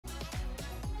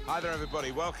Hi there,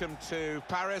 everybody. Welcome to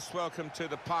Paris. Welcome to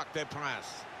the Parc des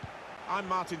Princes. I'm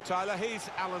Martin Tyler. He's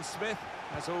Alan Smith.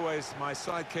 As always, my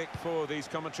sidekick for these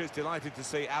commentaries. Delighted to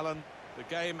see Alan. The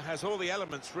game has all the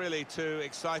elements, really, to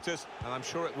excite us, and I'm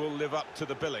sure it will live up to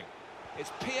the billing.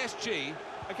 It's PSG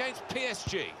against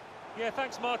PSG. Yeah,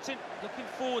 thanks, Martin. Looking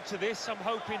forward to this. I'm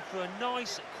hoping for a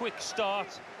nice, quick start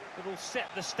that will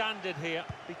set the standard here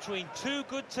between two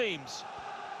good teams.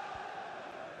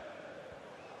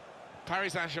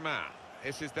 Paris Saint-Germain,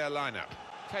 this is their lineup.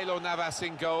 Keylor Navas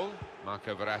in goal.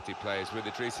 Marco Verratti plays with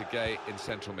Idrissa Gueye in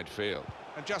central midfield.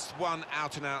 And just one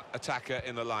out-and-out attacker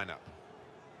in the lineup.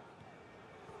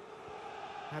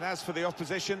 And as for the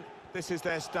opposition, this is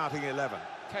their starting 11.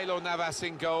 Keylor Navas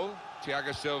in goal.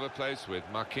 Thiago Silva plays with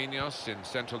Marquinhos in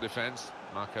central defence.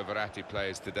 Marco Verratti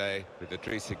plays today with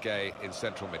Idrissa Gueye in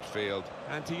central midfield.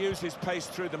 And to use his pace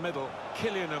through the middle,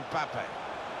 Kylian Mbappe.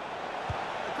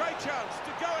 A great chance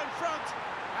to go in front,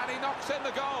 and he knocks in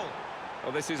the goal.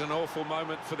 Well, this is an awful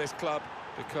moment for this club,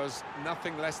 because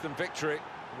nothing less than victory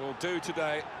will do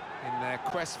today in their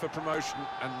quest for promotion,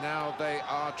 and now they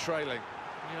are trailing.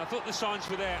 Yeah, I thought the signs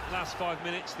were there last 5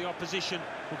 minutes. The opposition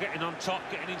were getting on top,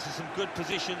 getting into some good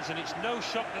positions, and it's no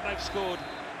shock that they've scored.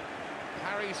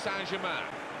 Paris Saint-Germain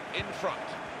in front.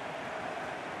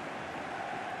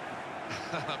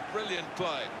 Brilliant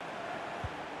play.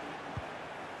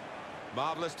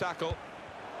 Marvellous tackle.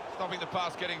 Stopping the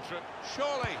pass getting through.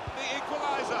 Surely, the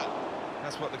equaliser.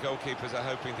 That's what the goalkeepers are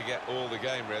hoping to get all the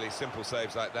game, really. Simple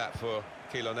saves like that for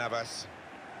Keylor Navas.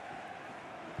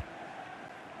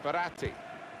 Verratti.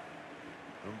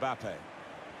 Mbappe.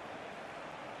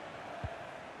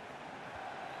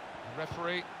 The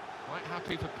referee quite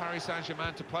happy for Paris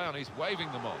Saint-Germain to play on. He's waving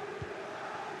them on.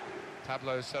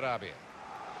 Pablo Sarabia.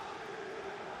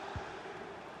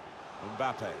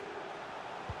 Mbappe.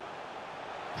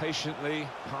 Patiently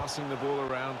passing the ball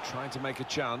around, trying to make a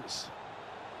chance.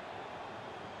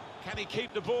 Can he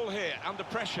keep the ball here under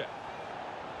pressure?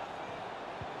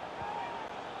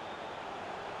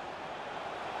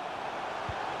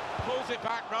 Pulls it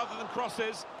back rather than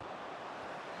crosses.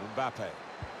 Mbappe.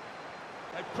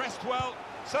 They pressed well.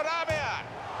 Sarabia!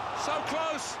 So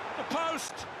close! The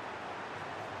post!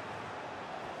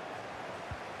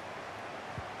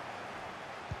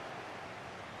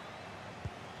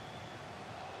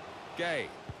 Gueye.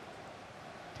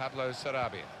 Pablo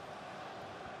Sarabia.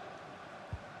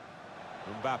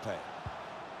 Mbappe.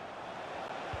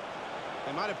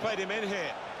 They might have played him in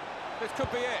here. This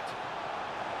could be it.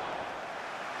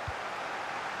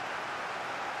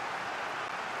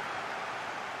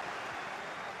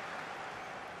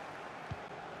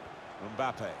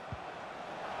 Mbappe.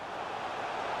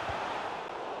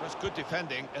 That's good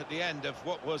defending at the end of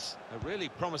what was a really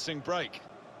promising break.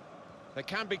 They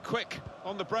can be quick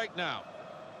on the break now.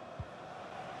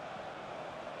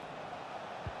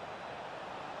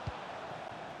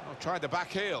 Oh, tried the back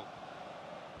heel.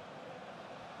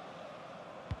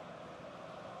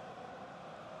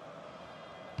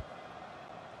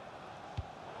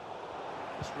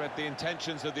 Just read the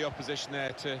intentions of the opposition there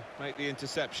to make the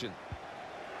interception.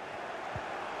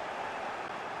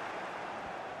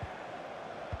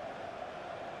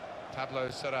 Pablo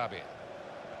Sarabia.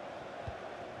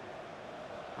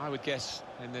 I would guess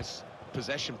in this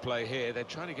possession play here, they're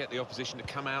trying to get the opposition to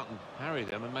come out and harry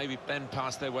them and maybe bend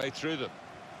past their way through them.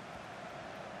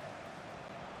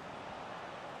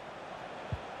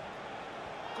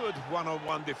 Good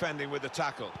one-on-one defending with the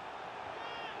tackle.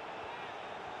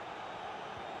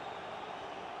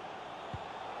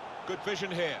 Good vision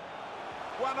here.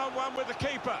 One-on-one with the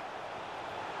keeper.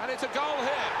 And it's a goal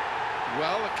here.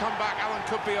 Well, the comeback, Alan,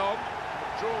 could be on.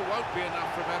 The draw won't be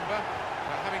enough, remember.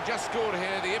 But having just scored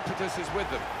here, the impetus is with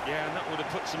them. Yeah, and that would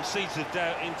have put some seeds of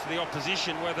doubt into the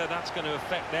opposition, whether that's going to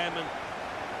affect them and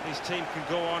his team can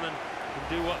go on and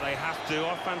do what they have to.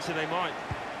 I fancy they might.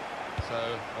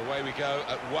 So, away we go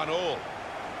at 1-1.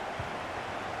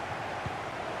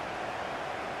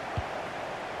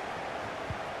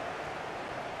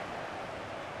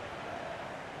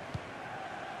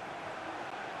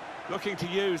 Looking to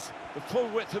use the full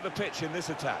width of the pitch in this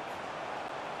attack.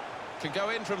 Can go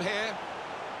in from here.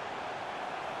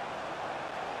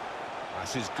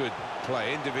 This is good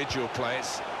play, individual play.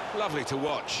 It's lovely to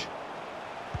watch.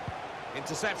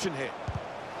 Interception here.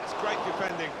 That's great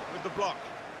defending with the block.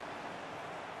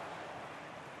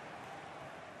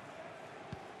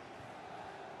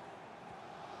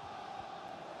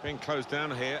 Being closed down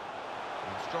here.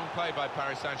 And strong play by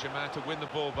Paris Saint-Germain to win the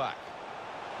ball back.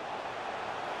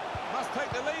 Must take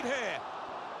the lead here.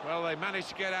 Well, they managed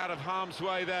to get out of harm's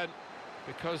way then,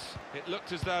 because it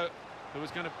looked as though there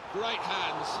was going to... Great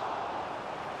hands.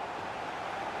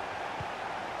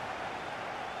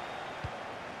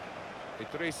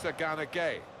 Idrissa Gana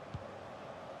Gueye.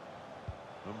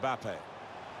 Mbappe.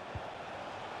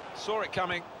 Saw it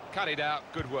coming, cut it out,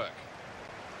 good work.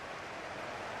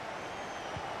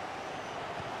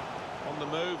 On the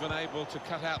move and able to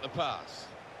cut out the pass.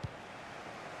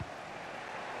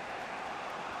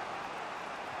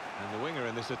 And the winger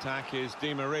in this attack is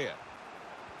Di Maria.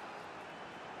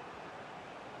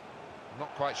 I'm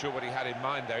not quite sure what he had in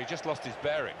mind there, he just lost his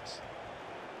bearings.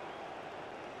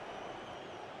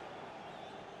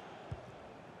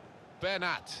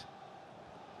 Bernat.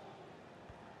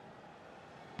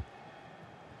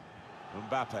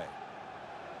 Mbappe.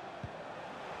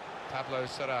 Pablo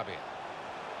Sarabia.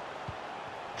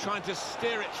 Trying to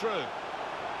steer it through.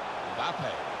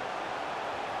 Mbappe.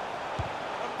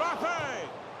 Mbappe!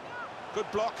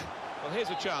 Good block. Well, here's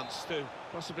a chance to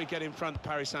possibly get in front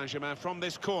Paris Saint-Germain from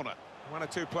this corner. One or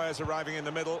two players arriving in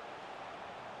the middle.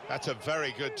 That's a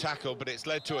very good tackle, but it's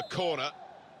led to a corner.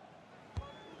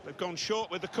 They've gone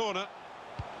short with the corner.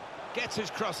 Gets his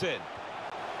cross in.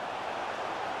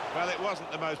 Well, it wasn't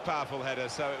the most powerful header,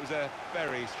 so it was a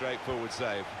very straightforward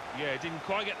save. Yeah, didn't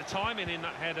quite get the timing in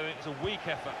that header. It was a weak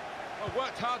effort. Well,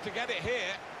 worked hard to get it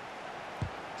here.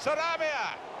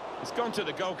 Sarabia! It's gone to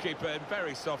the goalkeeper in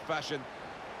very soft fashion.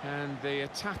 And the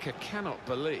attacker cannot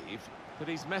believe that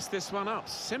he's messed this one up.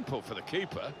 Simple for the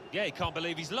keeper. Yeah, he can't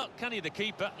believe his luck, can he, the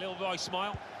keeper? Little boy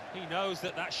smile. He knows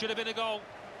that that should have been a goal.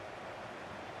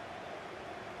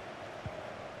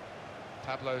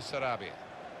 Pablo Sarabia.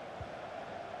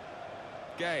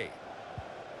 Gueye.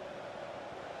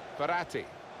 Verratti.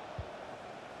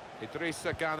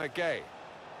 Idrissa Gana Gueye.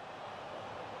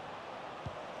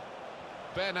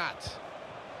 Bernat.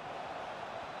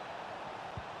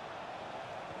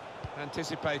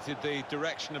 Anticipated the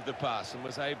direction of the pass and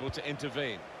was able to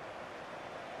intervene.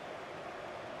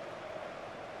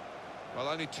 Well,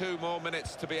 only 2 more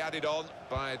minutes to be added on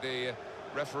by the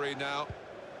referee now.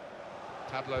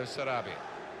 Pablo Sarabia.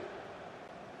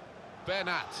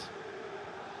 Bernat.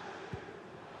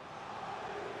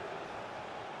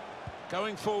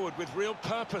 Going forward with real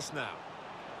purpose now.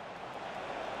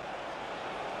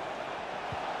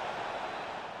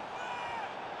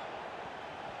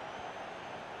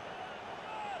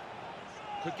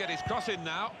 Could get his cross in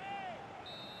now.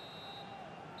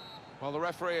 Well, the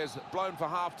referee has blown for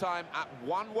half-time at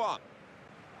 1-1.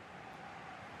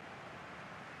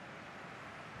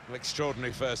 An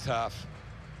extraordinary first half.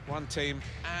 One team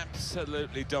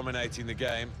absolutely dominating the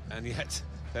game, and yet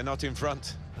they're not in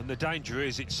front. And the danger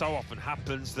is it so often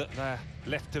happens that they're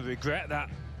left to regret that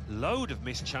load of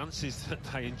missed chances that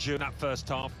they endured that first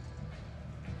half.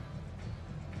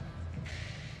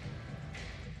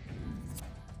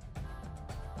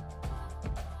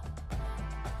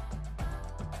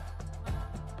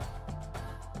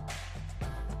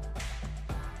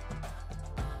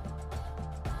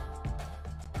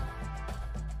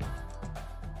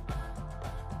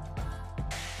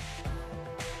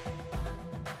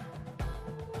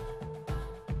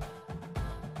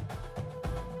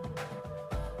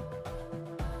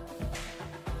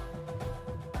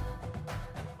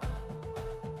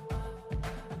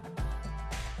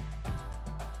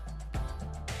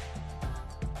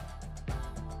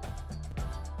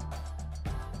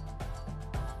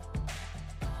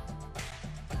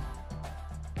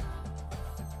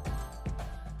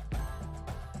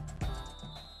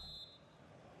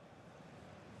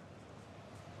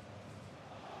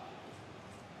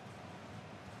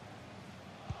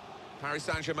 Paris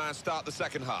Saint-Germain start the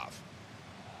second half.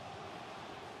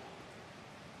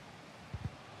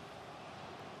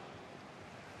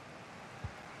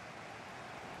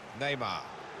 Neymar.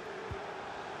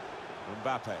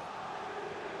 Mbappe.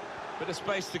 Bit of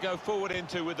space to go forward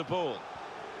into with the ball.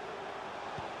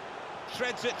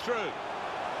 Threads it through.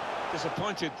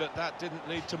 Disappointed that that didn't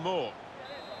lead to more.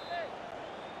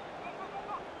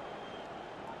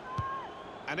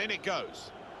 And in it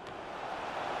goes.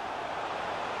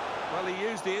 Well, he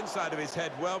used the inside of his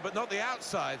head well, but not the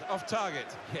outside, off target.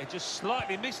 Yeah, just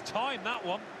slightly mistimed that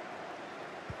one.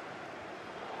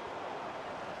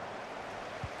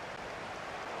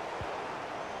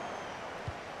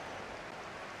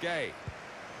 Gueye.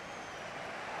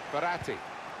 Verratti.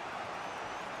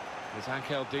 There's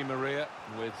Angel Di Maria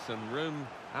with some room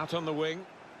out on the wing.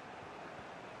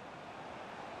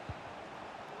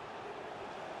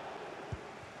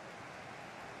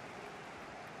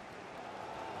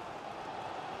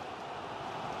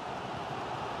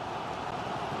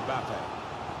 Mbappe.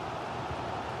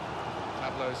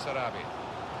 Pablo Sarabia.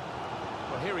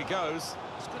 Well, here he goes.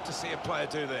 It's good to see a player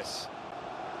do this.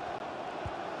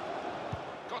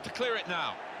 Got to clear it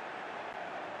now.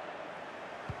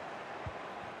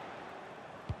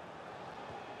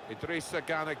 Idrissa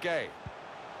Gana Gueye.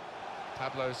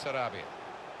 Pablo Sarabia.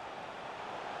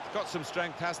 He's got some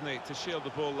strength, hasn't he, to shield the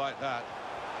ball like that.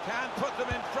 Can put them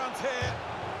in front here.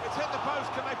 It's hit the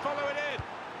post. Can they follow it in?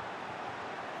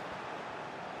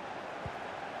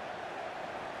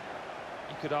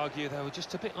 You could argue they were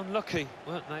just a bit unlucky,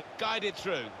 weren't they? Guided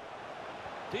through.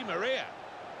 Di Maria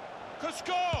could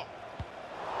score.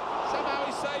 Somehow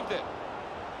he saved it.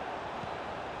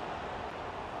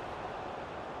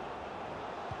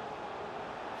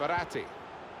 Verratti.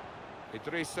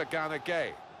 Idrissa Gana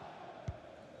Gueye.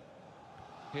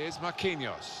 Here's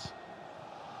Marquinhos.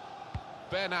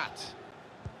 Bernat.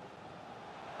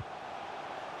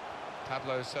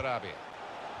 Pablo Sarabia.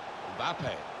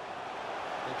 Mbappe.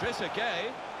 Idrissa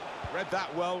Gueye. Read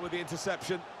that well with the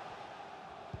interception.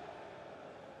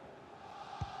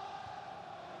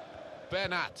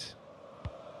 Bernat.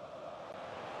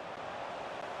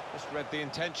 Just read the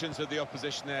intentions of the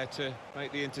opposition there to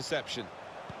make the interception.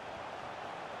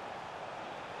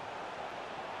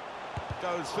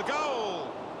 Goes for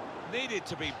goal. Needed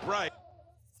to be brave.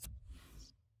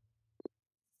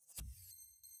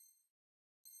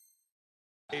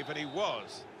 And he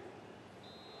was.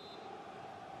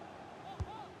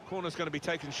 Corner's going to be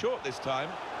taken short this time.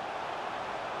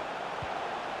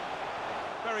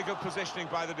 Very good positioning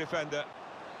by the defender.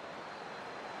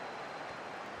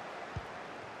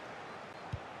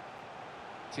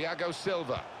 Thiago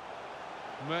Silva.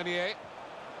 Meunier.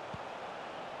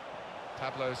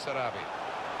 Pablo Sarabia.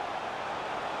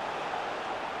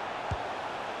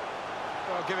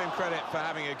 Well, give him credit for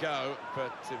having a go,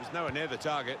 but it was nowhere near the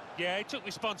target. Yeah, he took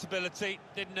responsibility,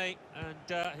 didn't he?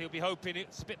 And he'll be hoping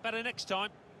it's a bit better next time.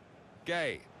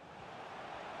 Gueye.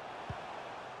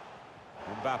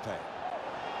 Mbappe.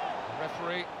 The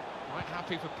referee quite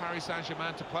happy for Paris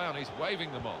Saint-Germain to play on. He's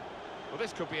waving them on. Well,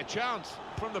 this could be a chance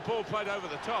from the ball played over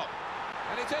the top.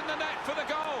 And it's in the net for the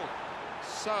goal.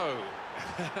 So,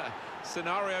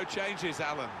 scenario changes,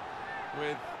 Alan,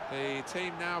 with the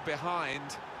team now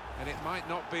behind, and it might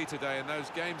not be today. In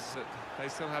those games that they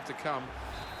still have to come,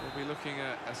 we'll be looking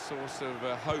at a source of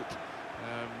hope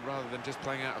rather than just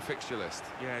playing out a fixture list.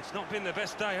 Yeah, it's not been the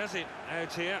best day, has it,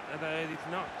 out here?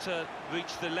 They've not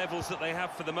reached the levels that they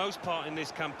have for the most part in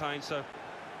this campaign, so it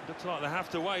looks like they have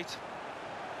to wait.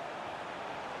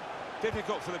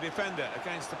 Difficult for the defender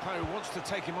against the player who wants to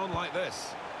take him on like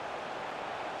this.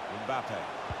 Mbappe.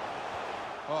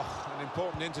 Oh, an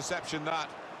important interception, that.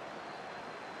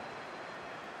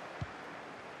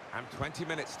 And 20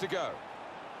 minutes to go.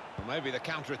 Well, maybe the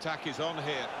counter-attack is on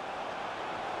here.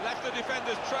 Left the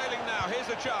defenders trailing now. Here's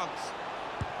a chance.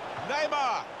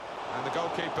 Neymar! And the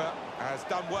goalkeeper has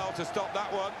done well to stop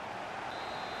that one.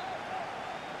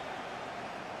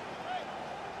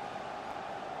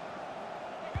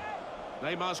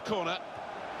 Neymar's corner.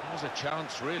 There's a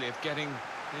chance, really, of getting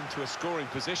into a scoring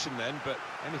position then, but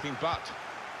anything but.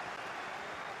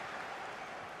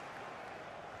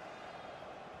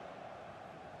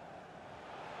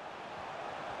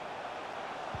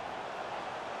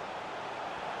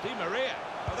 Di Maria.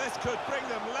 Well, this could bring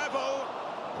them level.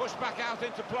 Push back out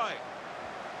into play.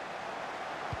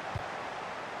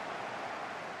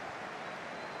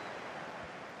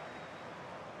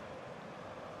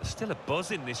 There's still a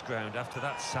buzz in this ground after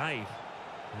that save,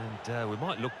 and we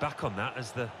might look back on that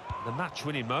as the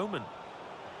match-winning moment.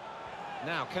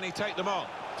 Now, can he take them on?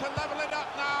 To level it up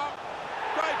now.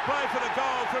 Great play for the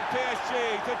goal from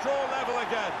PSG to draw level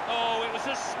again. Oh, it was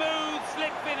a smooth,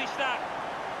 slick finish, that.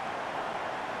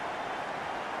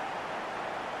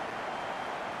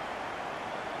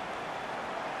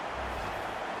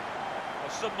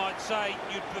 Well, some might say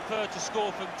you'd prefer to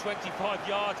score from 25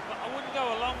 yards, but I wouldn't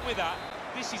go along with that.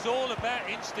 This is all about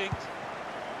instinct.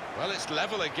 Well, it's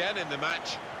level again in the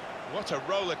match. What a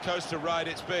roller coaster ride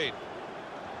it's been.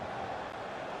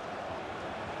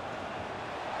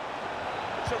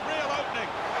 It's a real opening,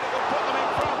 and it will put them in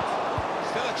front.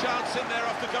 Still a chance in there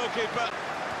off the goalkeeper.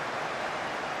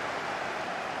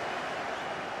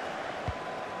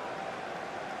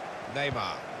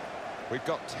 Neymar. We've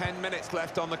got 10 minutes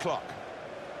left on the clock.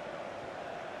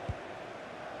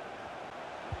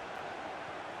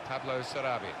 Pablo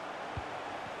Sarabia.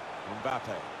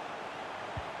 Mbappe.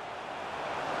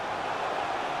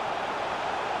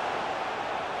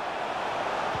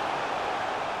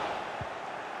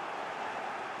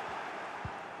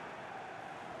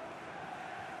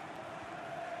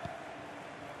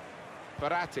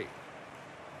 Verratti.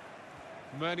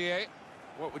 Meunier.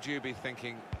 What would you be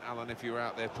thinking, Alan, if you were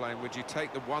out there playing? Would you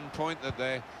take the 1 point that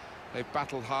they've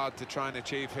battled hard to try and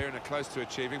achieve here and are close to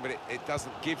achieving, but it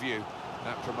doesn't give you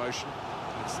that promotion,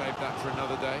 and save that for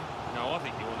another day? No, I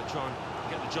think you want to try and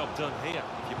get the job done here,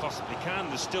 if you possibly can.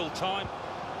 There's still time,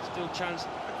 still chance.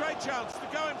 A great chance to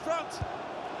go in front,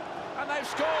 and they've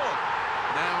scored.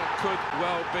 Now could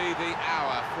well be the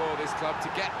hour for this club to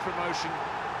get promotion.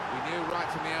 We knew right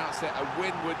from the outset a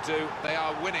win would do. They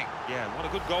are winning. Yeah, what a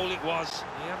good goal it was.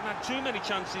 They haven't had too many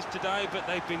chances today, but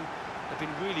they've been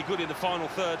really good in the final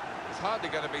third. It's hardly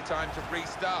going to be time to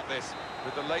restart this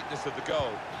with the lateness of the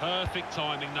goal. Perfect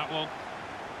timing, that one.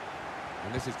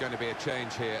 And this is going to be a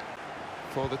change here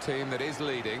for the team that is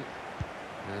leading.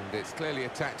 And it's clearly a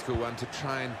tactical one to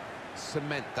try and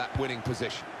cement that winning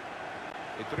position.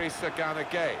 Idrissa Gana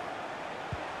Gueye.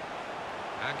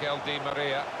 Angel Di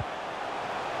Maria.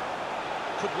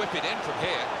 Could whip it in from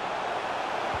here.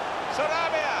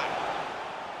 Sarabia!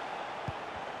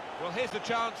 Well, here's the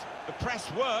chance. The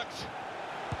press worked.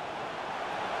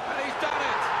 And he's done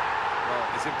it! Well,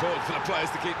 it's important for the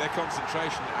players to keep their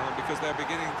concentration, Alan, because they're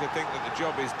beginning to think that the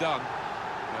job is done.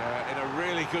 In a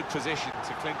really good position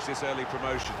to clinch this early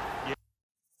promotion. Yeah.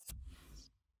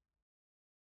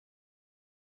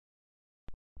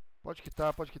 Pode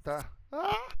quitar, pode quitar.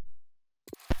 Ah!